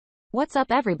What's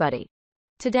up, everybody?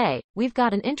 Today, we've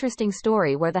got an interesting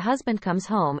story where the husband comes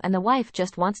home and the wife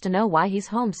just wants to know why he's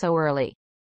home so early.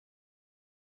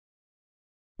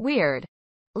 Weird.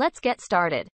 Let's get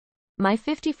started. My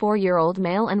 54-year-old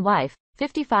male and wife,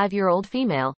 55-year-old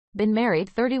female, been married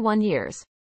 31 years.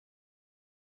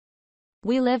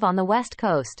 We live on the West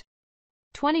Coast.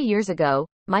 20 years ago,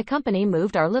 my company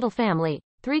moved our little family,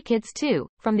 3 kids too,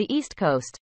 from the East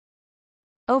Coast.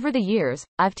 Over the years,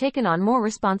 I've taken on more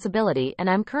responsibility and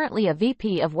I'm currently a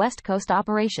VP of West Coast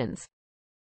operations.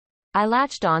 I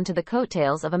latched on to the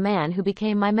coattails of a man who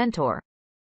became my mentor.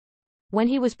 When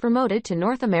he was promoted to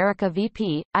North America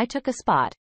VP, I took a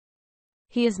spot.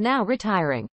 He is now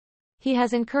retiring. He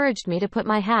has encouraged me to put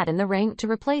my hat in the ring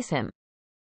to replace him.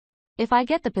 If I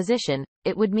get the position,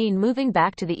 it would mean moving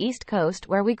back to the East Coast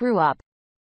where we grew up.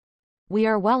 We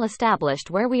are well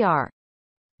established where we are.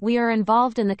 We are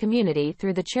involved in the community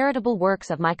through the charitable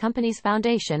works of my company's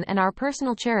foundation and our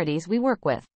personal charities we work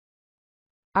with.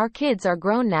 Our kids are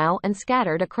grown now and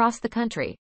scattered across the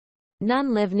country.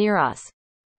 None live near us.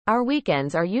 Our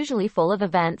weekends are usually full of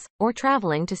events, or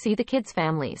traveling to see the kids'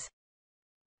 families.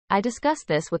 I discussed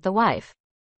this with the wife.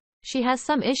 She has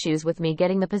some issues with me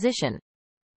getting the position.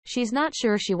 She's not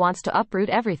sure she wants to uproot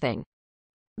everything.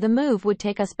 The move would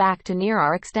take us back to near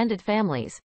our extended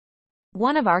families.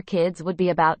 One of our kids would be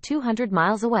about 200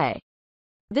 miles away.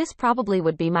 This probably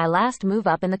would be my last move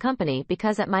up in the company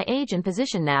because at my age and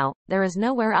position now, there is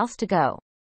nowhere else to go.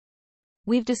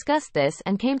 We've discussed this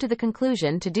and came to the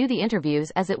conclusion to do the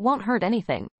interviews as it won't hurt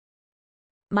anything.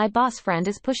 My boss friend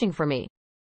is pushing for me.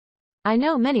 I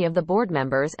know many of the board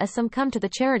members as some come to the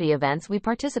charity events we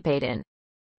participate in.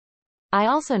 I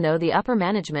also know the upper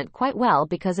management quite well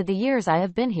because of the years I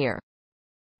have been here.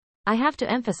 I have to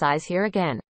emphasize here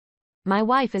again. My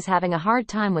wife is having a hard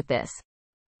time with this.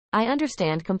 I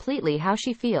understand completely how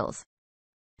she feels.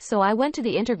 So I went to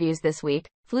the interviews this week,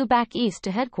 flew back east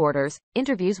to headquarters,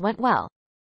 interviews went well.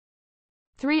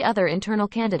 3 other internal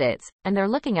candidates, and they're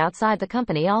looking outside the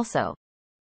company also.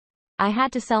 I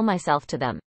had to sell myself to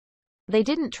them. They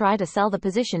didn't try to sell the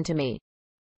position to me.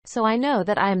 So I know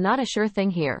that I am not a sure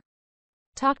thing here.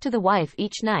 Talk to the wife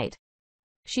each night.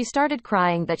 She started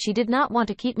crying that she did not want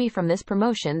to keep me from this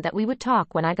promotion, that we would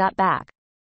talk when I got back.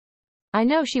 I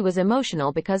know she was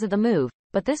emotional because of the move,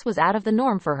 but this was out of the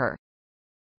norm for her.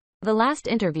 The last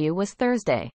interview was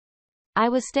Thursday. I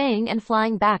was staying and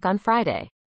flying back on Friday.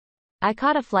 I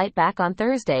caught a flight back on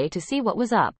Thursday to see what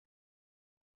was up.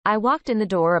 I walked in the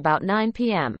door about 9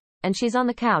 p.m., and she's on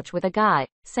the couch with a guy,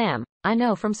 Sam, I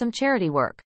know from some charity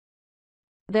work.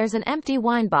 There's an empty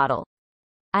wine bottle.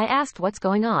 I asked what's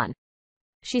going on.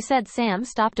 She said Sam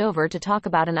stopped over to talk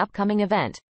about an upcoming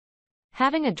event.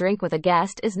 Having a drink with a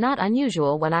guest is not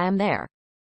unusual when I am there.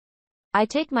 I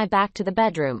take my back to the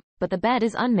bedroom, but the bed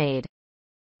is unmade.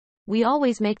 We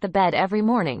always make the bed every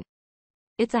morning.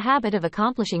 It's a habit of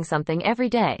accomplishing something every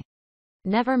day.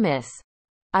 Never miss.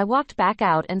 I walked back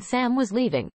out and Sam was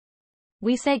leaving.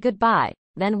 We say goodbye,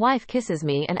 then wife kisses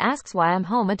me and asks why I'm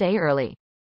home a day early.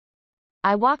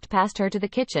 I walked past her to the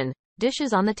kitchen,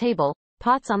 dishes on the table,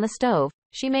 pots on the stove.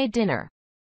 She made dinner.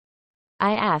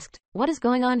 I asked, what is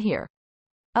going on here?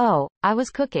 Oh, I was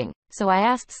cooking, so I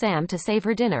asked Sam to save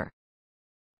her dinner.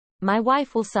 My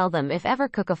wife will seldom if ever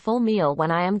cook a full meal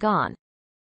when I am gone.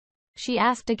 She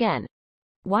asked again.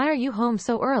 Why are you home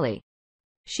so early?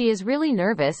 She is really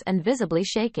nervous and visibly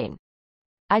shaking.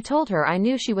 I told her I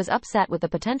knew she was upset with the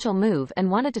potential move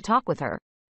and wanted to talk with her.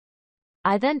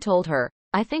 I then told her,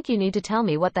 I think you need to tell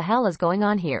me what the hell is going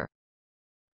on here.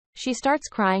 She starts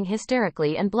crying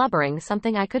hysterically and blubbering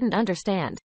something I couldn't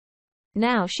understand.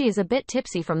 Now she is a bit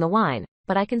tipsy from the wine,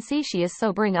 but I can see she is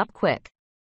sobering up quick.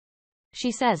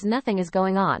 She says nothing is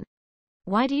going on.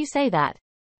 Why do you say that?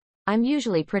 I'm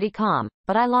usually pretty calm,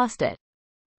 but I lost it.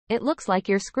 It looks like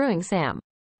you're screwing Sam.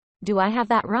 Do I have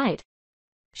that right?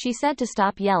 She said to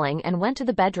stop yelling and went to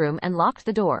the bedroom and locked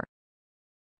the door.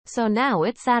 So now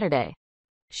it's Saturday.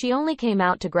 She only came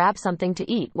out to grab something to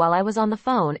eat while I was on the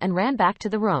phone and ran back to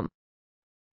the room.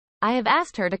 I have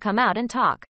asked her to come out and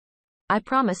talk. I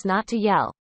promise not to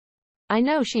yell. I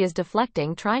know she is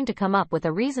deflecting, trying to come up with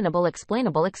a reasonable,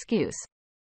 explainable excuse.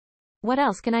 What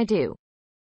else can I do?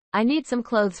 I need some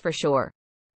clothes for sure.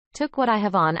 Took what I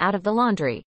have on out of the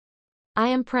laundry. I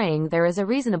am praying there is a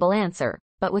reasonable answer,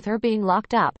 but with her being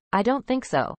locked up, I don't think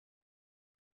so.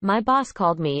 My boss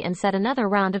called me and said another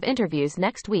round of interviews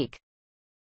next week.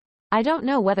 I don't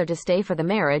know whether to stay for the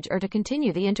marriage or to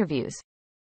continue the interviews.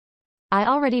 I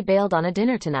already bailed on a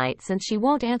dinner tonight since she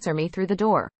won't answer me through the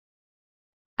door.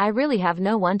 I really have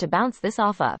no one to bounce this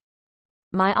off of.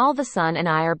 My son and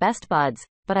I are best buds,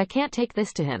 but I can't take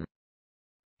this to him.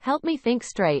 Help me think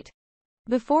straight.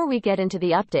 Before we get into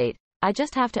the update, I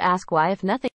just have to ask why, if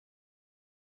nothing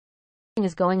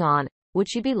is going on, would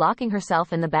she be locking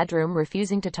herself in the bedroom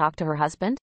refusing to talk to her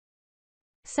husband?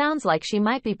 Sounds like she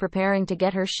might be preparing to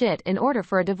get her shit in order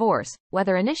for a divorce,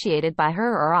 whether initiated by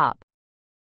her or Op.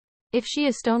 If she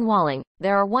is stonewalling,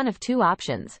 there are one of two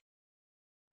options.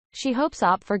 She hopes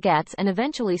Op forgets and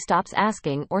eventually stops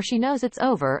asking, or she knows it's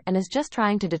over and is just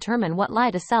trying to determine what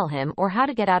lie to sell him or how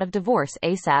to get out of divorce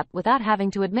ASAP without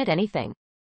having to admit anything.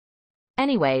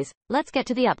 Anyways, let's get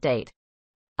to the update.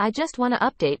 I just want to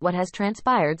update what has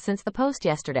transpired since the post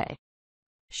yesterday.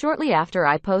 Shortly after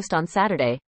I post on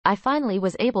Saturday, I finally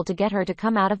was able to get her to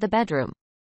come out of the bedroom.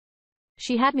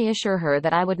 She had me assure her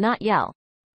that I would not yell.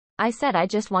 I said I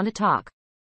just want to talk.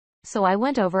 So I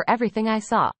went over everything I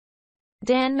saw.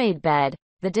 Dan made bed,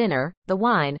 the dinner, the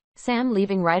wine, Sam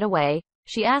leaving right away.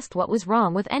 She asked what was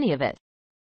wrong with any of it.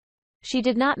 She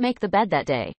did not make the bed that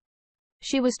day.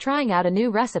 She was trying out a new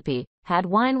recipe, had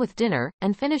wine with dinner,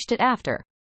 and finished it after.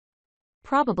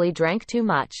 Probably drank too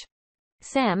much.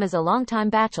 Sam is a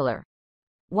longtime bachelor.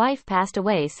 Wife passed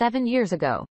away 7 years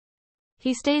ago.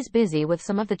 He stays busy with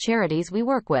some of the charities we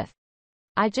work with.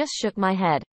 I just shook my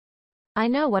head. I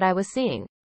know what I was seeing.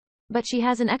 But she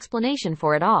has an explanation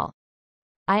for it all.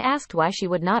 I asked why she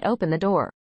would not open the door.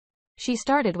 She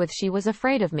started with she was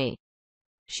afraid of me.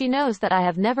 She knows that I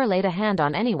have never laid a hand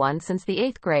on anyone since the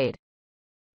 8th grade.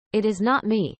 It is not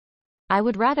me. I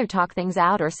would rather talk things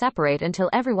out or separate until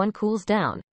everyone cools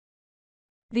down.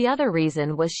 The other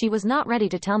reason was she was not ready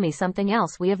to tell me something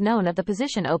else we have known of the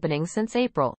position opening since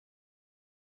April.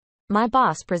 My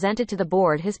boss presented to the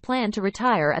board his plan to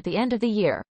retire at the end of the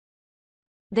year.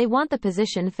 They want the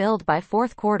position filled by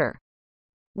 4th quarter.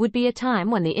 Would be a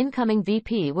time when the incoming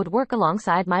VP would work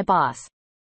alongside my boss.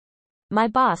 My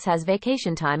boss has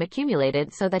vacation time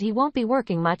accumulated so that he won't be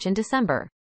working much in December.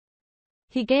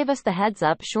 He gave us the heads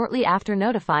up shortly after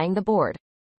notifying the board.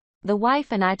 The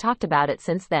wife and I talked about it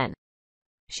since then.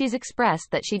 She's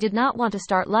expressed that she did not want to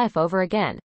start life over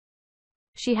again.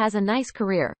 She has a nice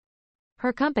career.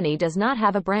 Her company does not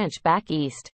have a branch back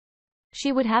east.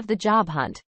 She would have the job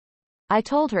hunt. I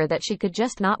told her that she could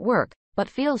just not work, but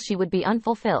feels she would be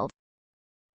unfulfilled.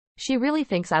 She really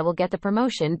thinks I will get the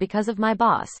promotion because of my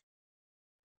boss.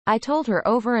 I told her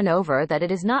over and over that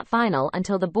it is not final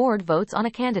until the board votes on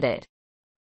a candidate.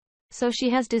 So she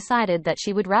has decided that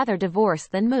she would rather divorce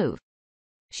than move.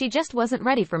 She just wasn't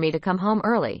ready for me to come home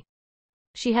early.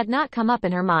 She had not come up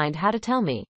in her mind how to tell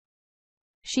me.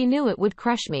 She knew it would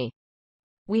crush me.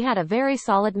 We had a very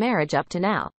solid marriage up to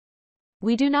now.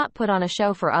 We do not put on a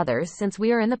show for others since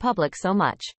we are in the public so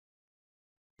much.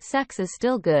 Sex is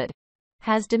still good.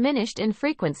 Has diminished in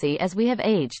frequency as we have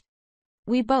aged.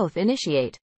 We both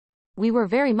initiate. We were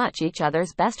very much each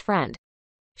other's best friend.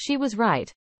 She was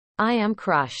right. I am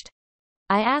crushed.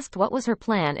 I asked what was her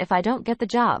plan if I don't get the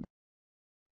job.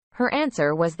 Her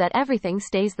answer was that everything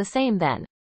stays the same then.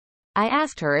 I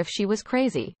asked her if she was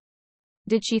crazy.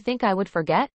 Did she think I would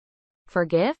forget?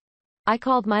 Forgive? I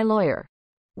called my lawyer.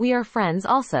 We are friends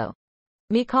also.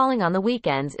 Me calling on the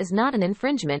weekends is not an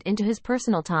infringement into his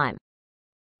personal time.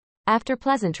 After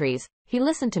pleasantries, he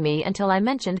listened to me until I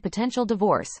mentioned potential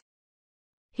divorce.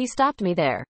 He stopped me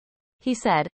there. He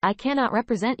said, I cannot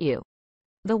represent you.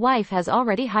 The wife has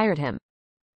already hired him.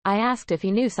 I asked if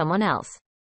he knew someone else.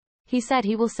 He said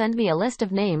he will send me a list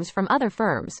of names from other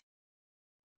firms.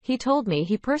 He told me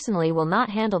he personally will not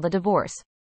handle the divorce.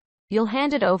 You'll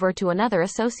hand it over to another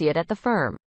associate at the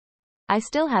firm. I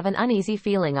still have an uneasy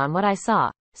feeling on what I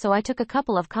saw, so I took a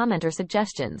couple of commenter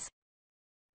suggestions.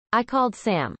 I called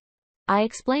Sam. I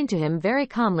explained to him very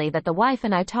calmly that the wife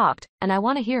and I talked, and I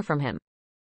want to hear from him.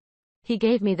 He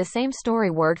gave me the same story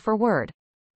word for word.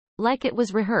 Like it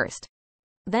was rehearsed.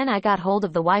 Then I got hold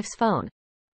of the wife's phone.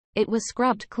 It was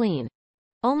scrubbed clean.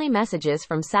 Only messages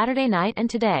from Saturday night and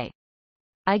today.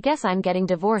 I guess I'm getting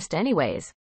divorced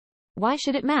anyways. Why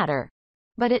should it matter?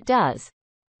 But it does.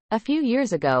 A few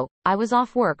years ago, I was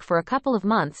off work for a couple of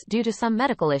months due to some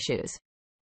medical issues.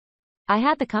 I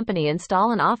had the company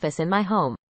install an office in my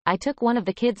home. I took one of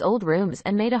the kids' old rooms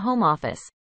and made a home office.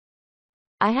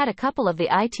 I had a couple of the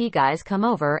IT guys come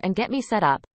over and get me set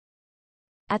up.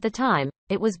 At the time,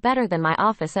 it was better than my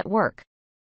office at work.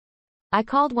 I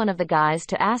called one of the guys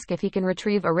to ask if he can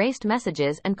retrieve erased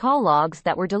messages and call logs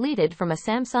that were deleted from a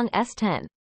Samsung S10.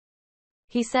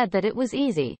 He said that it was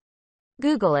easy.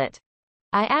 Google it.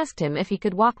 I asked him if he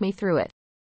could walk me through it.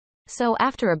 So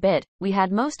after a bit, we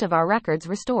had most of our records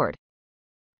restored.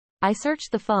 I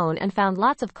searched the phone and found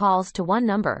lots of calls to one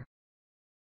number.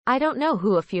 I don't know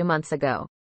who a few months ago.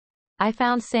 I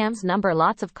found Sam's number,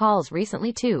 lots of calls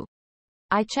recently too.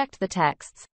 I checked the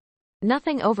texts.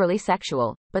 Nothing overly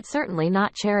sexual, but certainly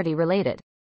not charity related.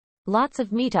 Lots of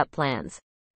meetup plans.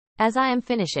 As I am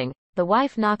finishing, the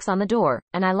wife knocks on the door,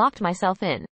 and I locked myself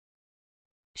in.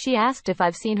 She asked if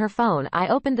I've seen her phone. I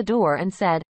opened the door and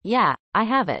said, yeah, I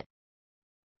have it.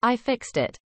 I fixed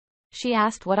it. She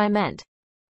asked what I meant.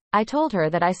 I told her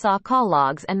that I saw call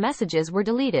logs and messages were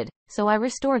deleted, so I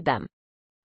restored them.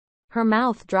 Her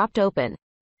mouth dropped open.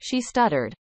 She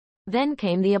stuttered. Then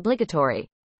came the obligatory,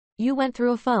 you went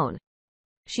through a phone.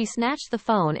 She snatched the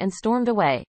phone and stormed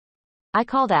away. I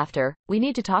called after, we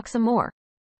need to talk some more.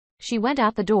 She went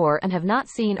out the door and have not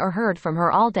seen or heard from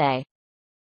her all day.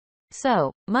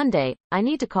 So, Monday, I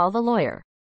need to call the lawyer.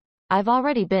 I've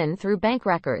already been through bank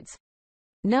records.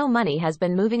 No money has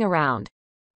been moving around.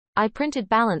 I printed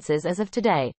balances as of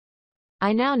today.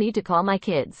 I now need to call my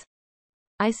kids.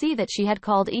 I see that she had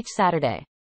called each Saturday.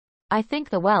 I think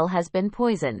the well has been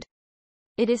poisoned.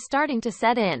 It is starting to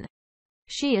set in.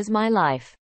 She is my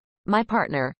life. My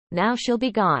partner, now she'll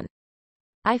be gone.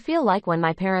 I feel like when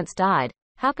my parents died,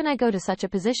 how can I go to such a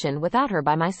position without her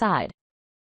by my side?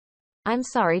 I'm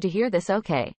sorry to hear this.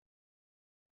 Okay.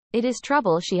 It is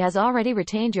trouble. She has already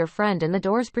retained your friend in the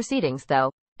doors proceedings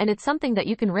though, and it's something that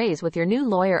you can raise with your new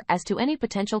lawyer as to any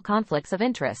potential conflicts of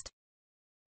interest.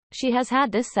 She has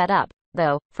had this set up,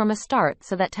 though, from a start,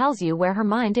 so that tells you where her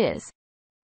mind is.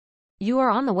 You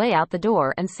are on the way out the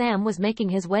door and Sam was making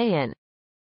his way in.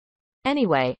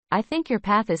 Anyway, I think your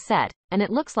path is set, and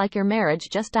it looks like your marriage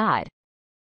just died.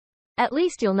 At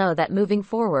least you'll know that moving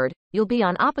forward, you'll be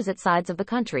on opposite sides of the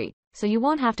country, so you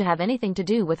won't have to have anything to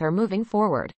do with her moving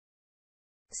forward.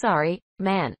 Sorry,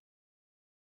 man.